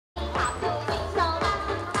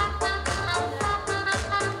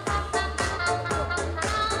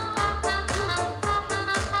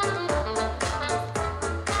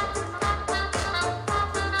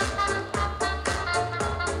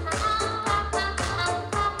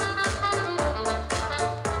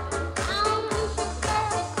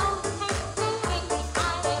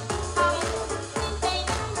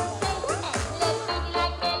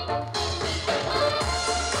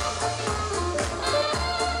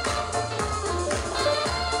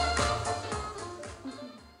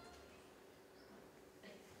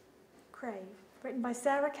Written by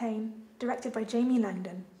Sarah Kane, directed by Jamie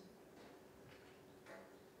Langdon.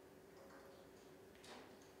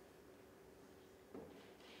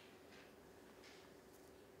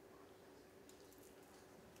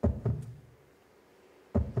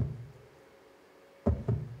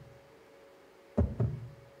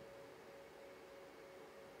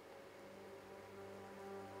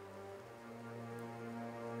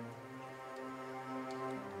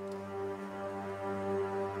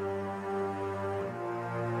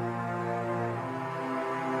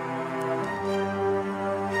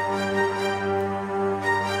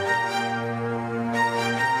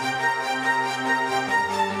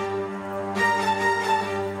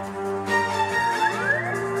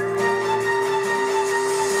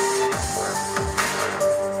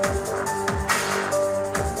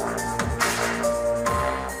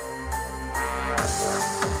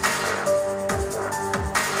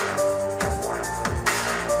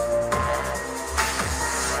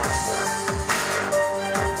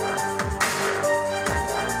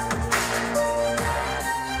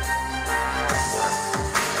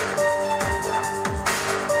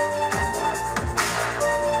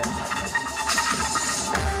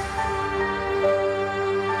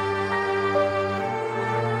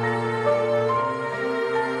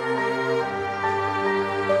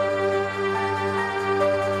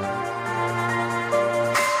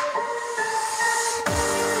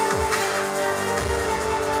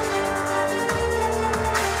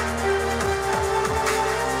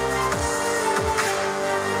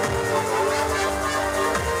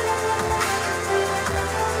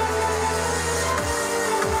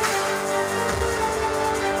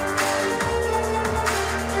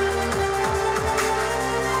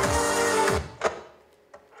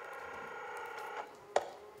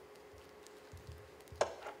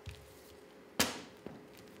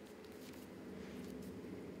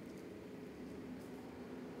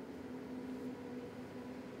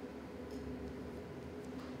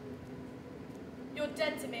 You're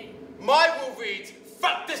dead to me. My will reads,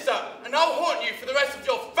 fuck this up, and I'll haunt you for the rest of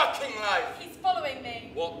your fucking life. He's following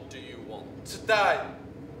me. What do you want? To die.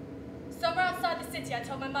 Somewhere outside the city, I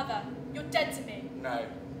told my mother, you're dead to me. No,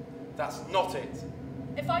 that's not it.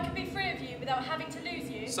 If I could be free of you without having to lose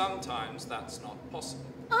you... Sometimes that's not possible.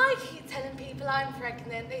 I keep telling people I'm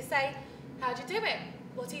pregnant. They say, how'd you do it?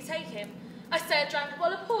 What do you take him? I say I drank a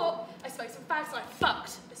bowl of port, I smoked some fags, and I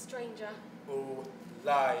fucked a stranger. All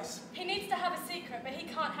lies. He needs to have a secret, but he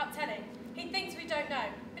can't help telling. He thinks we don't know.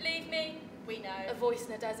 Believe me, we know. A voice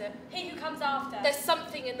in a desert. He who comes after. There's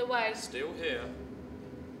something in the way. Still here.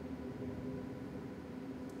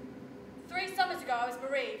 3 summers ago, I was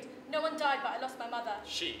bereaved. No one died, but I lost my mother.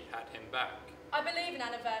 She had him back. I believe in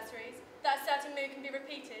anniversaries, that a certain mood can be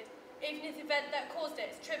repeated, even if the event that caused it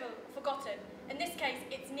is trivial or forgotten. In this case,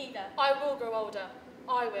 it's neither. I will grow older.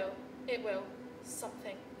 I will. It will.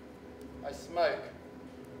 Something. I smoke.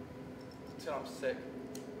 Till I'm sick.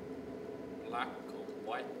 Black or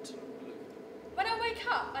white and blue. When I wake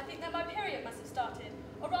up, I think that my period must have started,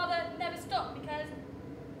 or rather, never stopped, because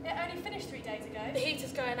it only finished 3 days ago. The heat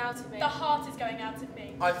is going out of me. The heart is going out of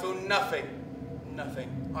me. I feel nothing.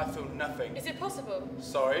 Nothing. I feel nothing. Is it possible?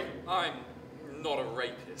 Sorry? I'm not a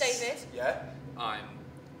rapist. David? Yeah? I'm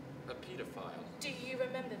a paedophile. Do you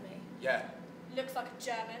remember me? Yeah. Looks like a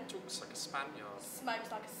German. Talks like a Spaniard. Smokes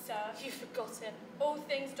like a serf. You've forgotten. All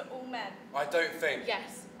things to all men. I don't think.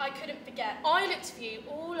 Yes. I couldn't forget. I looked for you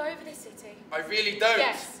all over the city. I really don't.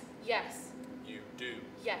 Yes. Yes. You do.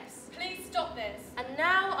 Yes. Please stop this. And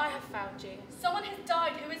now I have found you. Someone has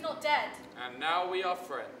died who is not dead. And now we are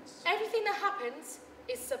friends. Everything that happens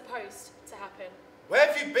is supposed to happen. Where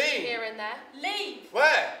have you been? Here and there. Leave.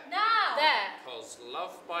 Where? Now. There. Because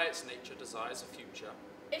love by its nature desires a future.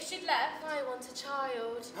 If she'd left, I want a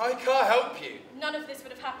child. I can't help you. none of this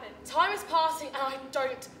would have happened. Time is passing and I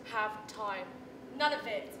don't have time. None of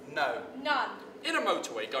it. No. None. In a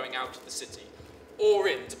motorway going out of the city, or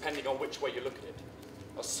in, depending on which way you look at it,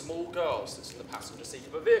 a small girl sits in the passenger seat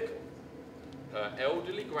of a vehicle. Her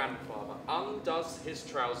elderly grandfather undoes his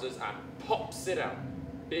trousers and pops it out,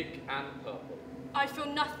 big and purple. I feel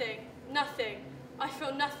nothing. Nothing. I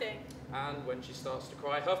feel nothing. And when she starts to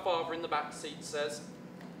cry, her father in the back seat says,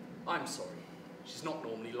 "I'm sorry. She's not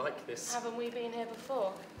normally like this." Haven't we been here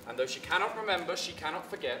before? And though she cannot remember, she cannot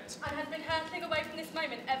forget. And has been hurtling away from this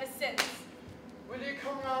moment ever since. Will you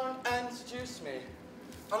come round and seduce me?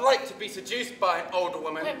 I like to be seduced by an older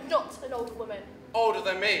woman. I'm not an older woman. Older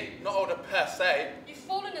than me, not older per se. You've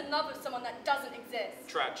fallen in love with someone that doesn't exist.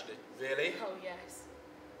 Tragedy. Really? Oh, yes.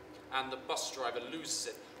 And the bus driver loses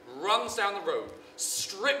it, runs down the road,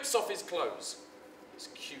 strips off his clothes, his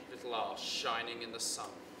cute little arse shining in the sun.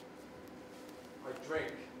 I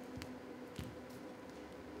drink.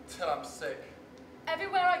 Till I'm sick.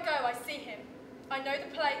 Everywhere I go, I see him. I know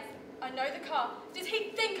the place. I know the car. Does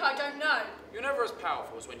he think I don't know? You're never as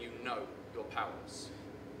powerful as when you know you're powerless.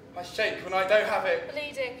 I shake when I don't have it.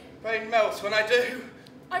 Bleeding. Brain melts when I do.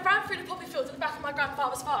 I ran through the poppy fields at the back of my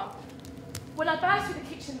grandfather's farm. When I burst through the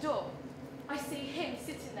kitchen door, I see him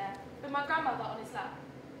sitting there with my grandmother on his lap.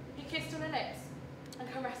 He kissed on her lips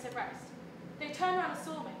and caressed her breast. They turned around and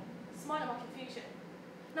saw me, smiled at my confusion.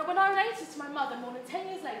 Now, when I related to my mother more than 10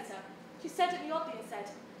 years later, she said at me oddly and said,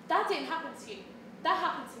 "That didn't happen to you. That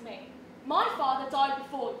happened to me. My father died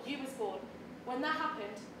before you was born. When that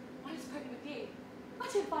happened, I was pregnant with you. I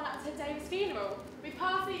didn't find out until David's funeral. We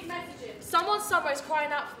passed these messages. Someone somewhere is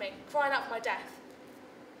crying out for me, crying out for my death."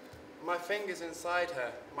 My finger's inside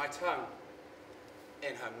her, my tongue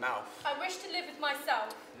in her mouth. I wish to live with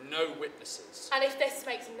myself. No witnesses. And if this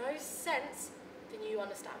makes no sense, then you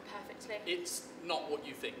understand perfectly. It's not what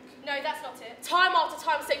you think. No, that's not it. Time after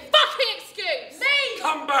time, say fucking excuse! Leave!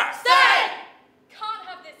 Come back! Stay! Can't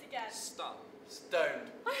have this again. Stunned.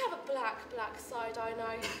 Stoned. I have a black side, I know.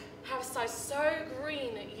 I have a side so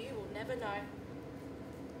green that you will never know.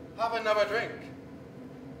 Have another drink.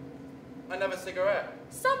 Another cigarette.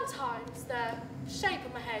 Sometimes the shape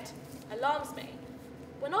of my head alarms me.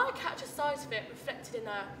 When I catch a sight of it reflected in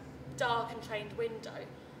a dark and trained window,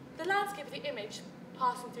 the landscape of the image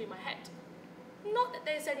passing through my head. Not that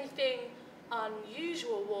there's anything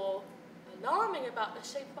unusual or alarming about the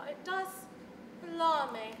shape, but it does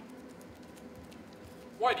alarm me.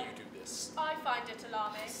 Why do you do this? I find it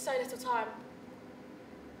alarming. So little time.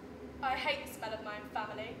 I hate the smell of my own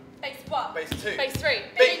family. Base 1. Base 2. Phase 3.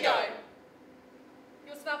 Bingo!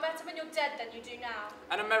 You'll smell better when you're dead than you do now.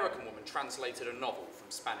 An American woman translated a novel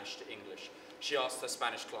from Spanish to English. She asked her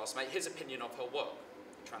Spanish classmate his opinion of her work.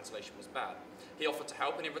 The translation was bad. He offered to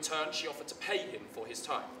help, and in return, she offered to pay him for his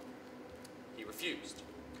time. He refused.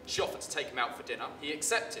 She offered to take him out for dinner. He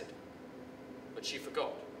accepted. But she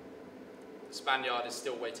forgot. The Spaniard is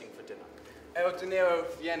still waiting for dinner. El dinero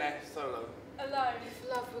viene solo. Alone. If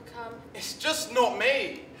love would come. It's just not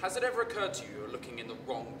me. Has it ever occurred to you you're looking in the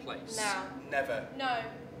wrong place? Now. Never. No.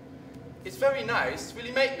 It's very nice. Will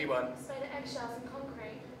you make me one? It's made of eggshells and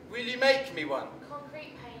concrete. Will you make me one?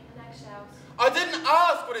 Concrete, paint and eggshells. I didn't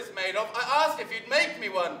ask what it's made of. I asked if you'd make me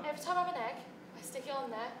one. Every time I have an egg, I stick it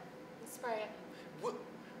on there and spray it. Will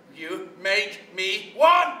you make me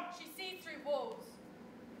one? She sees through walls.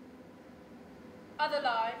 Other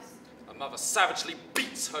lives. A mother savagely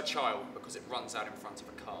beats her child because it runs out in front of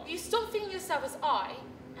a car. You stop thinking yourself as I,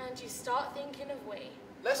 and you start thinking of we.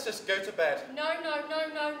 Let's just go to bed. No, no,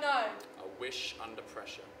 no, no, no. A wish under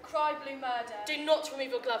pressure. Cry blue murder. Do not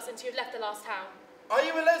remove your gloves until you've left the last town. Are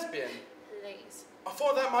you a lesbian? Please. I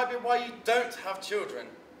thought that might be why you don't have children.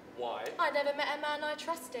 Why? I never met a man I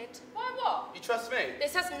trusted. Why what? You trust me?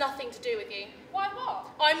 This has nothing to do with you. Why what?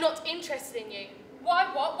 I'm not interested in you. Why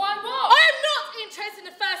what? Why what? I am not interested in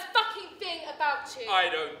the first fucking thing about you. I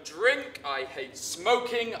don't drink, I hate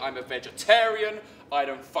smoking, I'm a vegetarian, I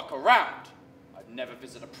don't fuck around. I've never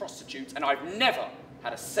visited a prostitute, and I've never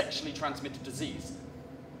had a sexually transmitted disease.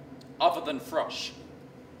 Other than thrush.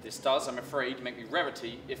 This does, I'm afraid, make me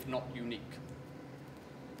rarity, if not unique.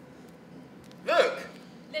 Look!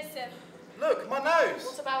 Listen. Look, my nose!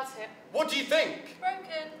 What about it? What do you think?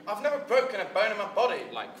 Broken. I've never broken a bone in my body.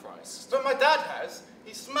 Like Christ. But my dad has.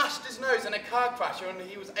 He smashed his nose in a car crash when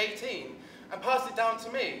he was 18 and passed it down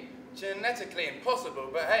to me. Genetically impossible,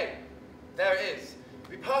 but hey, there it is.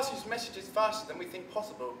 We pass these messages faster than we think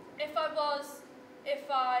possible. If I was.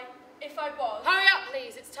 Hurry up,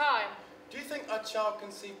 please, it's time. Do you think a child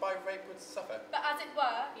conceived by rape would suffer? But as it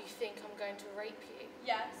were. You think I'm going to rape you?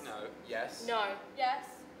 Yes. No. Yes. No. Yes.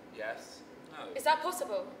 Yes. No. Is that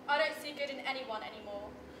possible? I don't see good in anyone anymore.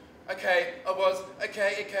 Okay, I was.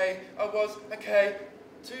 Okay, I was. Okay.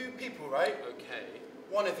 2 people, right? Okay.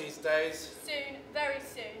 One of these days. Soon. Very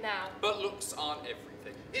soon. Now. But looks aren't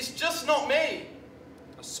everything. It's just not me.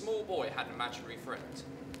 A small boy had an imaginary friend.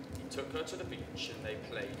 He took her to the beach and they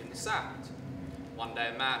played in the sand. One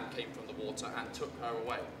day a man came from the water and took her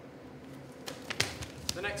away.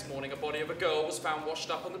 The next morning a body of a girl was found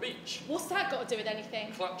washed up on the beach, What's that got to do with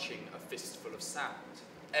anything? clutching a fistful of sand.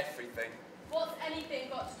 Everything. What's anything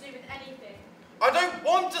got to do with anything? I don't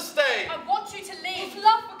want to stay. I want you to leave. If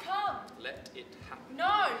love will come. Let it happen.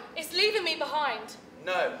 No. It's leaving me behind.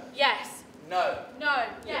 No. Yes. No. No.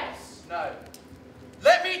 Yes. No.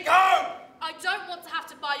 Let me go! I don't want to have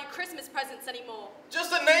to buy you Christmas presents anymore.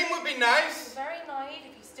 Just a name would be You're nice. very naive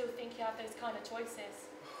if you still think you have those kind of choices.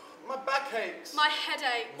 My back aches. My head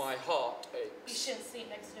aches. My heart You aches. shouldn't sleep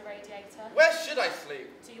next to the radiator. Where should I sleep?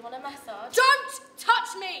 Do you want a massage? Don't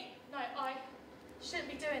touch me! No, I shouldn't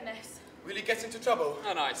be doing this. Will you get into trouble?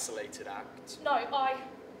 An isolated act. No, I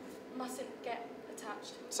mustn't get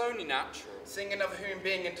attached. It's only natural. Seeing another human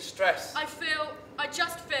being in distress. I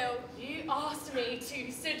just feel. You asked me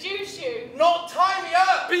to seduce you. Not tie me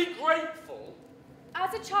up! Be grateful.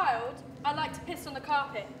 As a child, I liked to piss on the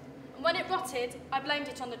carpet. And when it rotted, I blamed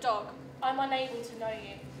it on the dog. I'm unable to know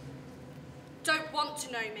you. Don't want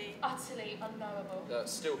to know me. Utterly unknowable.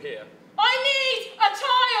 Still here. I need a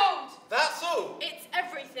child! That's all. It's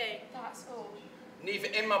everything. That's all. Neither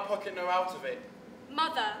in my pocket nor out of it.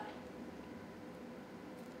 Mother.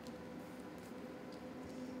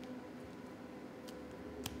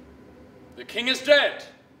 The king is dead.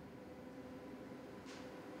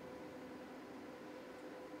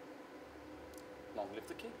 Long live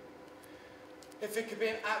the king. If it could be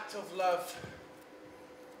an act of love.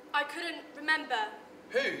 I couldn't remember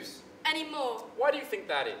Whose? anymore. Why do you think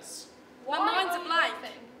that is? My Why mind's are a you blank.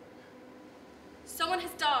 laughing? Someone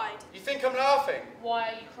has died. You think I'm laughing? Why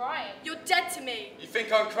are you crying? You're dead to me. You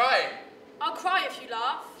think I'm crying? I'll cry if you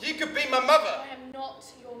laugh. You could be my mother. I am not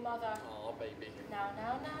your mother. Oh, baby. Now.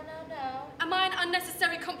 Am I an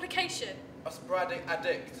unnecessary complication? A sporadic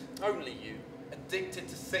addict. Only you. Addicted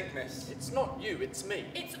to sickness. It's not you, it's me.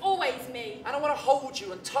 It's always me. And I want to hold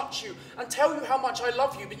you and touch you and tell you how much I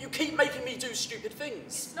love you, but you keep making me do stupid things.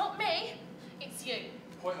 It's not me. It's you.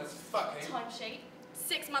 Pointless fucking. Timesheet.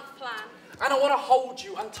 6-month plan. And I want to hold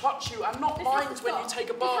you and touch you and not This mind has to when you stop. take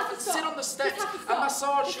a This bath has and to sit stop. on the This steps has to and stop.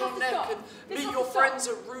 massage This your has to neck stop. and This meet has your to friends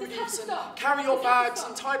stop. at This has Rudy's to and stop. carry your This has to bags stop.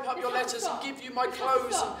 and type up This your has to letters and stop. give you my This has to clothes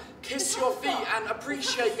and stop. kiss This your has to feet stop. and This has to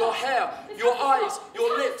appreciate your stop. hair, This your has to eyes, stop. your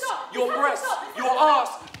This has to lips, stop. your This has to breasts, stop. This your has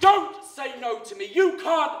to ass. Don't say no to me. You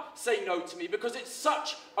can't say no to me because it's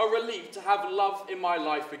such a relief to have love in my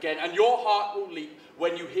life again, and your heart will leap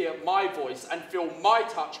when you hear my voice and feel my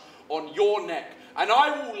touch on your neck. And I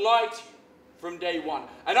will lie to you from day one,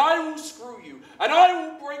 and I will screw you, and I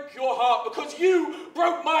will break your heart because you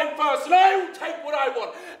broke mine first, and I will take what I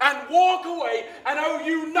want and walk away and owe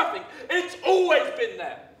you nothing. It's always been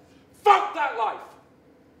there. Fuck that life.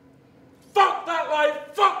 Fuck that life.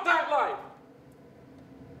 Fuck that life.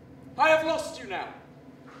 I have lost you now.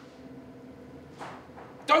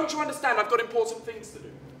 Don't you understand? I've got important things to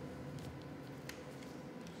do.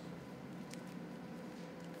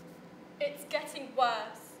 It's getting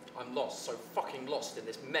worse. I'm lost, so fucking lost in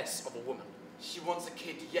this mess of a woman. She wants a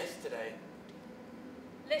kid yesterday.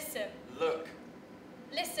 Listen. Look.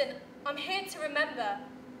 Listen, I'm here to remember.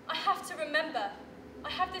 I have to remember. I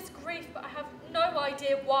have this grief, but I have no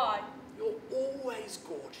idea why. You're always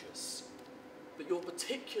gorgeous, but you're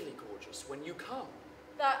particularly gorgeous when you come.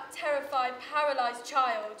 That terrified, paralysed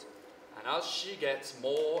child. And as she gets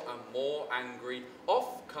more and more angry,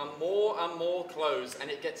 off come more and more clothes,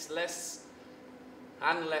 and it gets less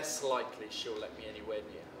and less likely she'll let me anywhere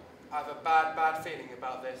near her. I have a bad feeling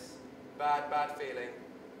about this. Bad feeling.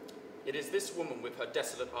 It is this woman with her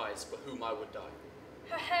desolate eyes for whom I would die.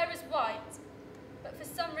 Her hair is white, but for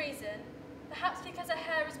some reason, perhaps because her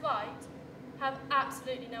hair is white, I have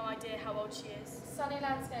absolutely no idea how old she is. Sunny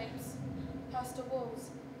landscapes. Pastel walls.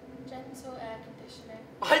 Gentle air conditioning.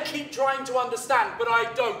 I keep trying to understand, but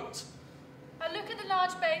I don't. I look at the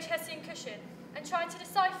large beige Hessian cushion and try to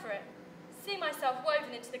decipher it, see myself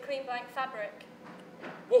woven into the clean blank fabric.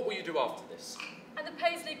 What will you do after this? And the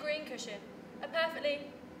paisley green cushion, a perfectly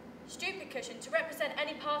stupid cushion to represent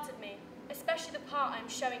any part of me, especially the part I am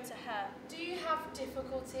showing to her. Do you have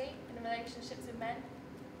difficulty in relationships with men?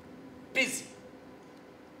 Busy.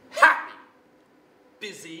 Happy.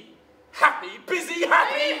 Busy. Happy. Busy. Do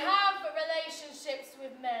Happy. you have relationships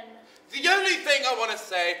with men? The only thing I want to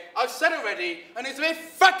say, I've said already, and it's a bit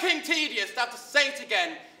fucking tedious to have to say it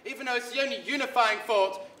again, even though it's the only unifying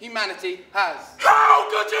thought humanity has. How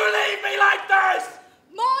could you leave me like this?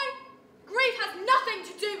 My grief has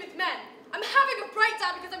nothing to do with men. I'm having a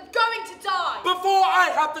breakdown because I'm going to die. Before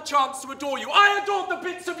I had the chance to adore you, I adored the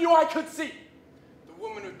bits of you I could see. The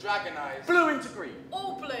woman with dragon eyes. Blue into green.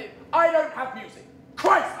 All blue. I don't have music.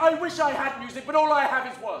 Christ, I wish I had music, but all I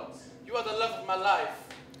have is words. You are the love of my life.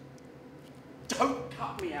 Don't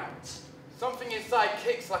cut me out. Something inside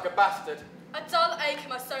kicks like a bastard. A dull ache in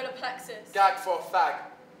my solar plexus. Gag for a fag.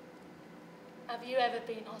 Have you ever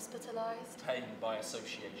been hospitalised? Pain by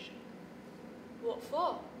association. What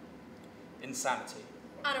for? Insanity.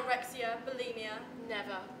 Anorexia, bulimia.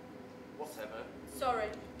 Never. Whatever. Sorry.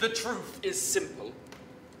 The truth is simple.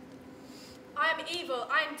 I am evil,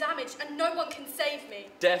 I am damaged, and no one can save me.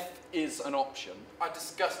 Death is an option. I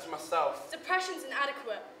disgust myself. Depression's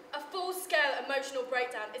inadequate. A full-scale emotional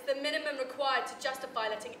breakdown is the minimum required to justify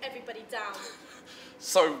letting everybody down.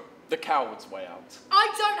 So, the coward's way out.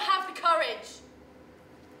 I don't have the courage.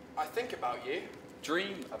 I think about you.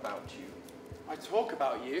 Dream about you. I talk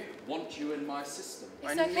about you. Want you in my system.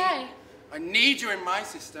 It's okay. I need you in my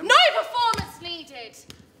system. No performance needed.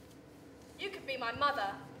 You could be my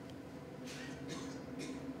mother.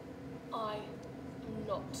 I am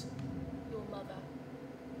not